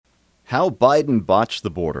How Biden Botched the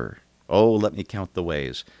Border. Oh, let me count the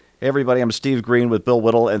ways. Hey, everybody, I'm Steve Green with Bill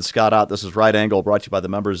Whittle and Scott Ott. This is Right Angle, brought to you by the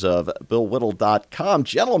members of BillWhittle.com.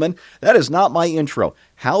 Gentlemen, that is not my intro.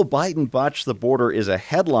 How Biden Botched the Border is a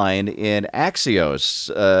headline in Axios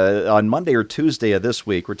on Monday or Tuesday of this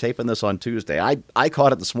week. We're taping this on Tuesday. I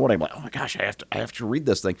caught it this morning. I'm like, oh my gosh, I have to read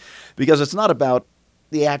this thing because it's not about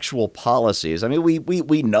the actual policies. I mean,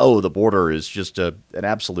 we know the border is just an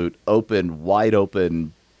absolute open, wide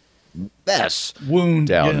open mess wound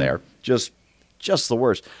down there. Just the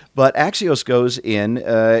worst. But Axios goes in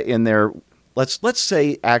their let's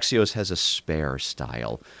say Axios has a spare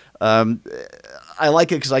style. I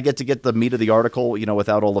like it because I get to get the meat of the article,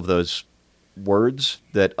 without all of those words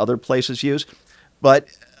that other places use. But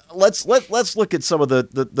let's look at some of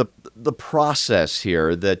the process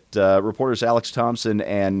here that reporters Alex Thompson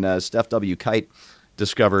and Steph W. Kite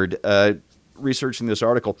discovered researching this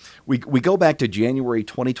article. We go back to January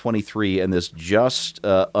 2023 and this just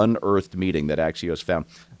unearthed meeting that Axios found.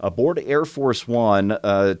 Aboard Air Force One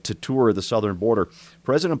to tour the southern border,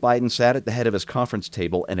 President Biden sat at the head of his conference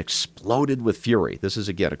table and exploded with fury. This is,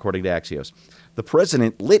 again, according to Axios. The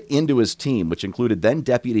president lit into his team, which included then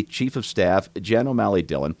Deputy Chief of Staff Jen O'Malley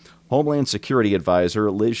Dillon, Homeland Security Advisor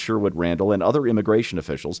Liz Sherwood Randall, and other immigration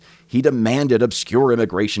officials. He demanded obscure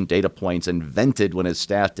immigration data points and vented when his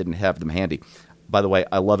staff didn't have them handy. By the way,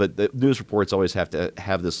 I love it. The news reports always have to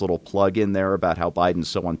have this little plug in there about how Biden's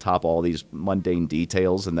so on top of all these mundane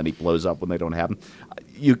details, and then he blows up when they don't have them.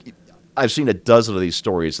 I've seen a dozen of these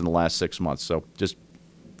stories in the last 6 months, so just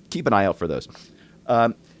keep an eye out for those.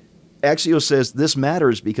 Axios says this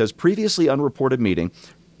matters because previously unreported meeting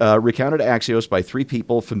recounted to Axios by three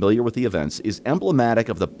people familiar with the events is emblematic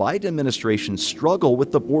of the Biden administration's struggle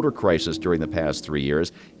with the border crisis during the past 3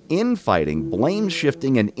 years, infighting, blame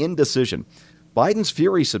shifting, and indecision. Biden's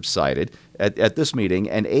fury subsided at this meeting,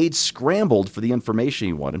 and aides scrambled for the information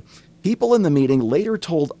he wanted. People in the meeting later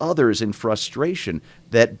told others in frustration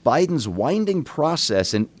that Biden's winding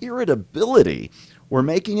process and irritability were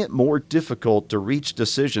making it more difficult to reach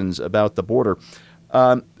decisions about the border.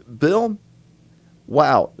 Bill,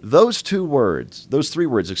 wow, those three words,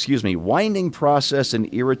 winding process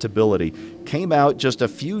and irritability, came out just a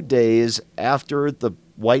few days after the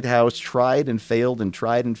White House tried and failed and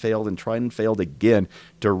tried and failed and tried and failed again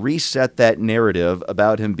to reset that narrative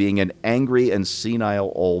about him being an angry and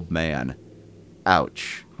senile old man.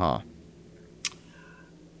 Ouch, huh?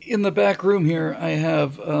 In the back room here, I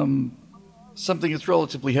have something that's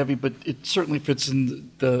relatively heavy, but it certainly fits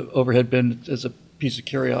in the overhead bin as a piece of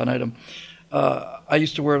carry-on item. I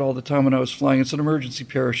used to wear it all the time when I was flying. It's an emergency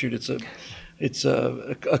parachute. It's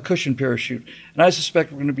a cushion parachute. And I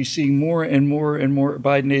suspect we're going to be seeing more and more and more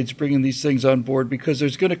Biden aides bringing these things on board because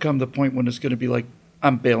there's going to come the point when it's going to be like,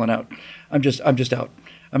 I'm bailing out. I'm just out.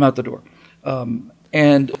 I'm out the door.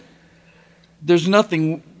 And there's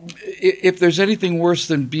nothing, if there's anything worse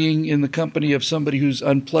than being in the company of somebody who's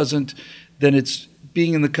unpleasant, then it's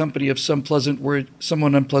being in the company of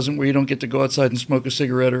someone unpleasant where you don't get to go outside and smoke a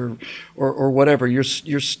cigarette or whatever. You're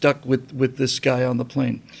stuck with this guy on the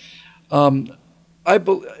plane. I'm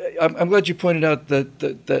glad you pointed out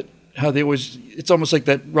that how they always, it's almost like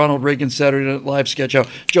that Ronald Reagan Saturday Night Live sketch how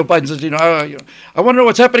Joe Biden says, I want to know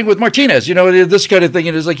what's happening with Martinez, this kind of thing.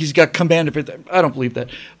 And it's like he's got command of it. I don't believe that.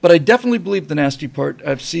 But I definitely believe the nasty part.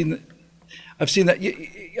 I've seen that.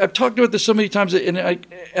 I've talked about this so many times, and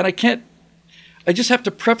I can't. I just have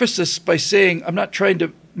to preface this by saying I'm not trying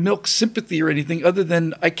to milk sympathy or anything other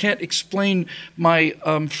than I can't explain my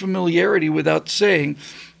familiarity without saying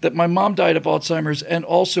that my mom died of Alzheimer's and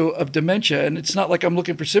also of dementia. And it's not like I'm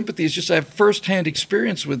looking for sympathy. It's just I have firsthand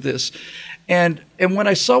experience with this. And when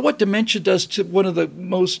I saw what dementia does to one of the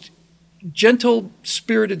most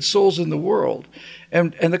gentle-spirited souls in the world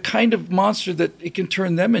and the kind of monster that it can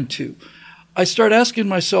turn them into, I start asking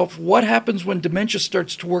myself, what happens when dementia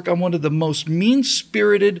starts to work on one of the most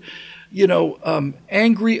mean-spirited,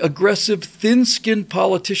 angry, aggressive, thin-skinned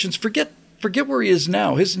politicians? Forget where he is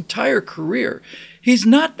now. His entire career, he's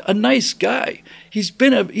not a nice guy. He's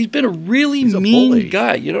been a really mean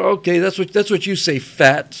guy. Okay, that's what you say,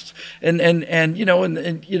 fat, and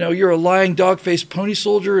you're a lying dog-faced pony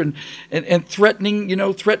soldier and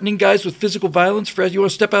threatening guys with physical violence. Fred, you want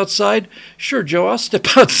to step outside? Sure, Joe, I'll step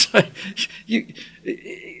outside.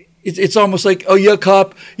 It's almost like, oh yeah,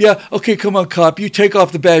 cop, yeah, okay, come on, cop, you take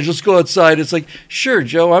off the badge, let's go outside. It's like, sure,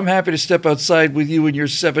 Joe, I'm happy to step outside with you and your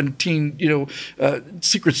 17,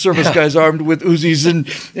 Secret Service guys armed with Uzis,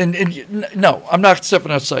 and no, I'm not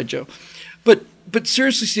stepping outside, Joe. But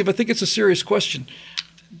seriously, Steve, I think it's a serious question.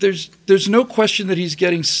 There's no question that he's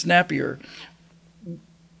getting snappier,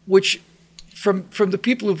 which from the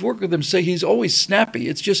people who've worked with him say he's always snappy.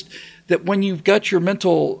 It's just that when you've got your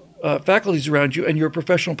mental faculties around you, and you're a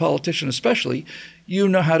professional politician especially, you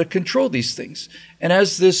know how to control these things. And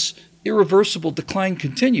as this irreversible decline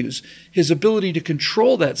continues, his ability to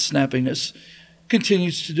control that snappiness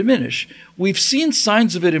continues to diminish. We've seen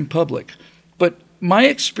signs of it in public, but my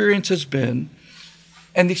experience has been,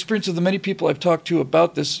 and the experience of the many people I've talked to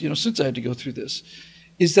about this, since I had to go through this,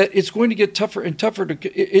 is that it's going to get tougher and tougher.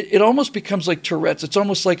 It almost becomes like Tourette's. It's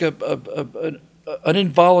almost like an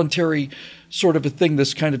involuntary sort of a thing,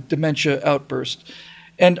 this kind of dementia outburst.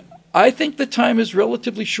 And I think the time is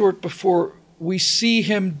relatively short before we see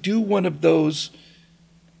him do one of those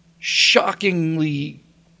shockingly,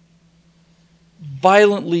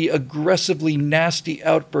 violently, aggressively nasty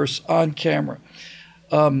outbursts on camera.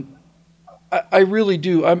 I really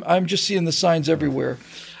do. I'm just seeing the signs everywhere.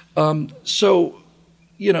 So,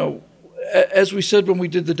 as we said when we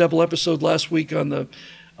did the double episode last week on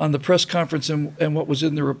the press conference and what was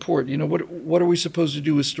in the report, what are we supposed to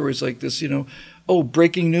do with stories like this?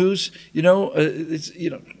 Breaking news.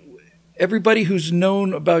 Everybody who's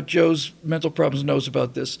known about Joe's mental problems knows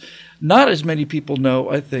about this. Not as many people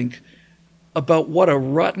know, I think, about what a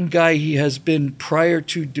rotten guy he has been prior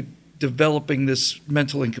to developing this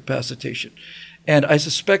mental incapacitation. And I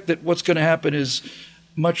suspect that what's going to happen is,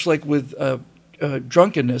 much like with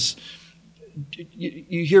drunkenness,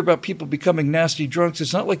 you hear about people becoming nasty drunks.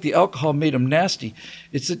 It's not like the alcohol made them nasty.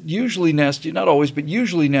 It's that usually nasty, not always, but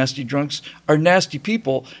usually nasty drunks are nasty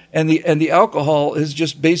people, and the alcohol has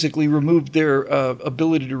just basically removed their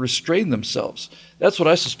ability to restrain themselves. That's what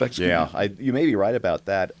I suspect. Yeah, you may be right about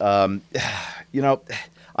that. I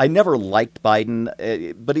never liked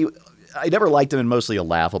Biden, but I never liked him in mostly a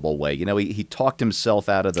laughable way. He talked himself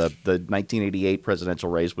out of the 1988 presidential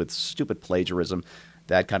race with stupid plagiarism,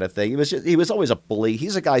 that kind of thing. He was always a bully.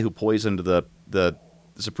 He's a guy who poisoned the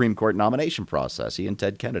Supreme Court nomination process. He and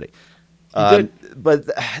Ted Kennedy. But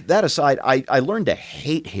that aside, I learned to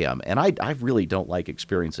hate him, and I really don't like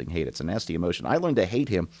experiencing hate. It's a nasty emotion. I learned to hate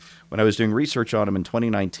him when I was doing research on him in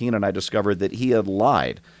 2019, and I discovered that he had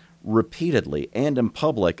lied repeatedly and in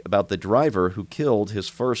public about the driver who killed his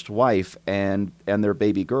first wife and their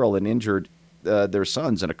baby girl and injured their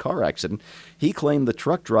sons in a car accident. He claimed the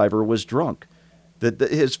truck driver was drunk, that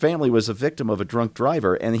his family was a victim of a drunk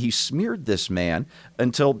driver, and he smeared this man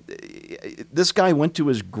until this guy went to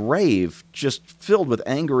his grave just filled with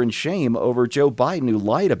anger and shame over Joe Biden, who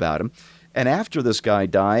lied about him. And after this guy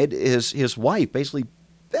died, his wife basically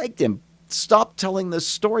begged him, stop telling this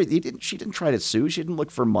story. She didn't try to sue. She didn't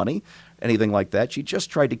look for money, anything like that. She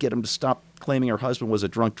just tried to get him to stop claiming her husband was a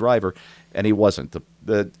drunk driver, and he wasn't.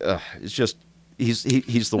 It's just he's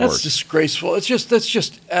the worst. That's disgraceful. That's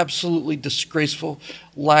just absolutely disgraceful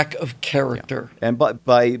lack of character. Yeah. And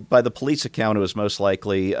by the police account, it was most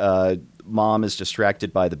likely mom is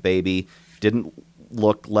distracted by the baby, didn't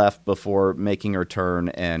look left before making her turn,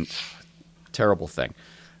 and terrible thing.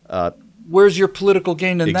 Where's your political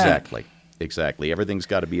gain in that? Exactly. Everything's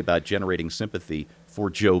got to be about generating sympathy for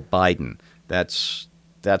Joe Biden. That's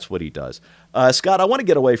what he does. Scott, I want to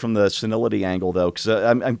get away from the senility angle, though,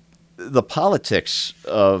 because the politics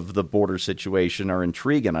of the border situation are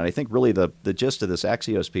intriguing, and I think really the gist of this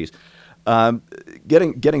Axios piece.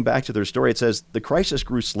 Getting back to their story, it says the crisis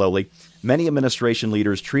grew slowly. Many administration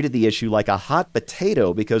leaders treated the issue like a hot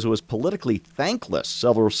potato because it was politically thankless.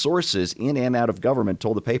 Several sources in and out of government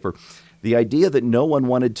told the paper the idea that no one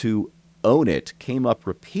wanted to own it came up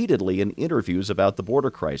repeatedly in interviews about the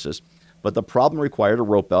border crisis, but the problem required a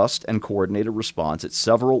robust and coordinated response at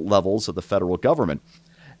several levels of the federal government.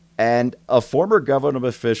 And a former government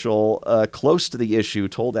official close to the issue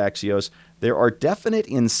told Axios there are definite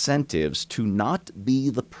incentives to not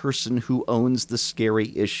be the person who owns the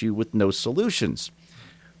scary issue with no solutions,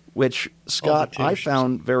 which, Scott, I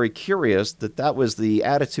found very curious that was the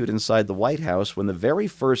attitude inside the White House when the very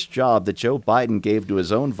first job that Joe Biden gave to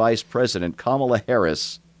his own vice president, Kamala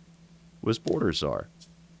Harris, was border czar.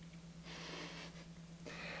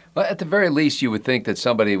 Well, at the very least, you would think that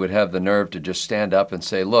somebody would have the nerve to just stand up and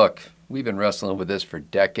say, look, we've been wrestling with this for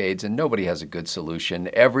decades, and nobody has a good solution.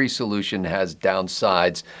 Every solution has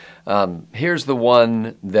downsides. Here's the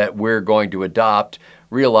one that we're going to adopt,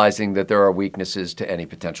 realizing that there are weaknesses to any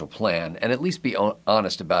potential plan, and at least be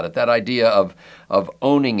honest about it. That idea of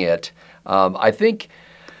owning it, I think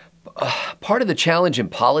part of the challenge in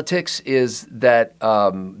politics is that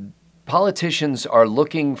politicians are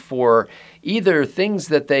looking for either things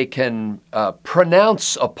that they can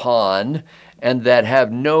pronounce upon and that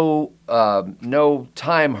have no no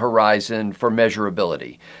time horizon for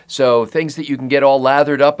measurability. So things that you can get all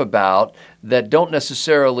lathered up about that don't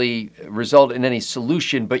necessarily result in any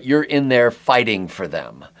solution, but you're in there fighting for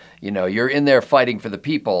them. You're in there fighting for the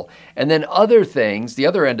people. And then other things, the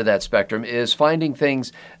other end of that spectrum is finding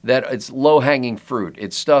things that it's low-hanging fruit.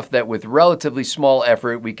 It's stuff that with relatively small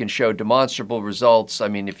effort, we can show demonstrable results. I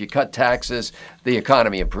mean, if you cut taxes, the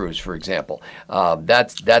economy improves, for example.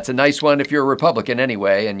 That's a nice one if you're a Republican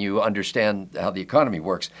anyway, and you understand how the economy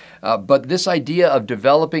works. But this idea of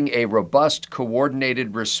developing a robust,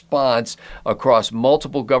 coordinated response across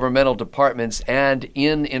multiple governmental departments and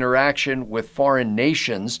in interaction with foreign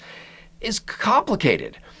nations is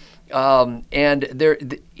complicated. And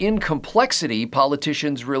in complexity,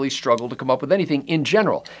 politicians really struggle to come up with anything in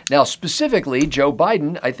general. Now, specifically, Joe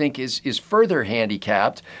Biden, I think, is further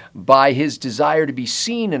handicapped by his desire to be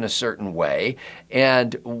seen in a certain way.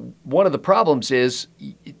 And one of the problems is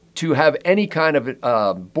to have any kind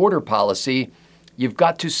of border policy, you've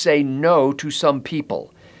got to say no to some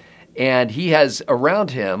people. And he has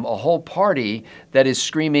around him a whole party that is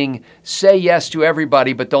screaming, say yes to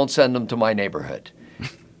everybody, but don't send them to my neighborhood.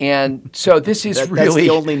 And so this is That's really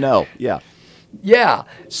the only no. Yeah. Yeah.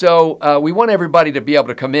 So we want everybody to be able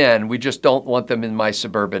to come in. We just don't want them in my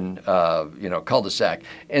suburban, cul-de-sac.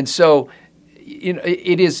 And so,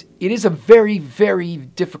 it is a very, very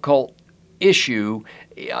difficult issue.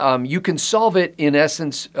 You can solve it in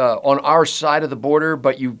essence on our side of the border,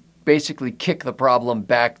 but you basically kick the problem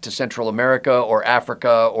back to Central America or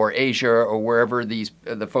Africa or Asia or wherever the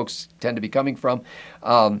folks tend to be coming from,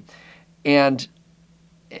 and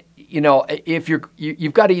if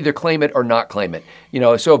you've got to either claim it or not claim it.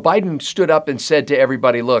 So Biden stood up and said to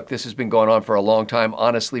everybody, look, this has been going on for a long time.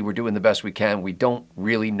 Honestly, we're doing the best we can. We don't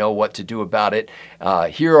really know what to do about it.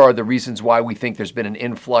 Here are the reasons why we think there's been an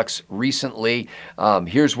influx recently.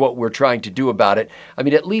 Here's what we're trying to do about it. I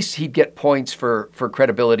mean, at least he'd get points for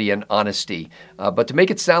credibility and honesty. But to make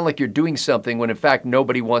it sound like you're doing something when in fact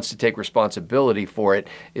nobody wants to take responsibility for it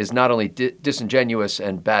is not only disingenuous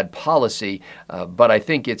and bad policy, but I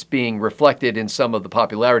think it's being reflected in some of the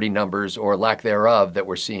popularity numbers or lack thereof that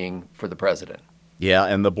we're seeing for the president. Yeah,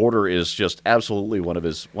 and the border is just absolutely one of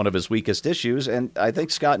his weakest issues, and I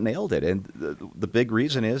think Scott nailed it. And the big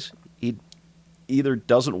reason is he either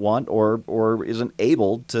doesn't want or isn't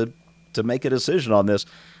able to make a decision on this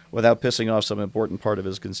without pissing off some important part of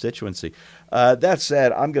his constituency. That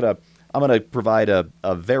said, I'm gonna provide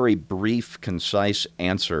a very brief, concise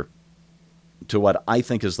answer to what I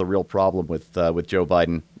think is the real problem with Joe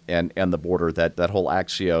Biden and the border, that whole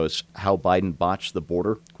Axios, how Biden botched the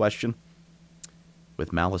border question,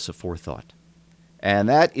 with malice aforethought. And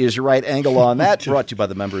that is your right angle on that, brought to you by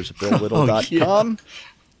the members of BillWhittle.com.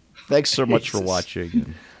 Thanks so much for watching,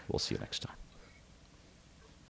 and we'll see you next time.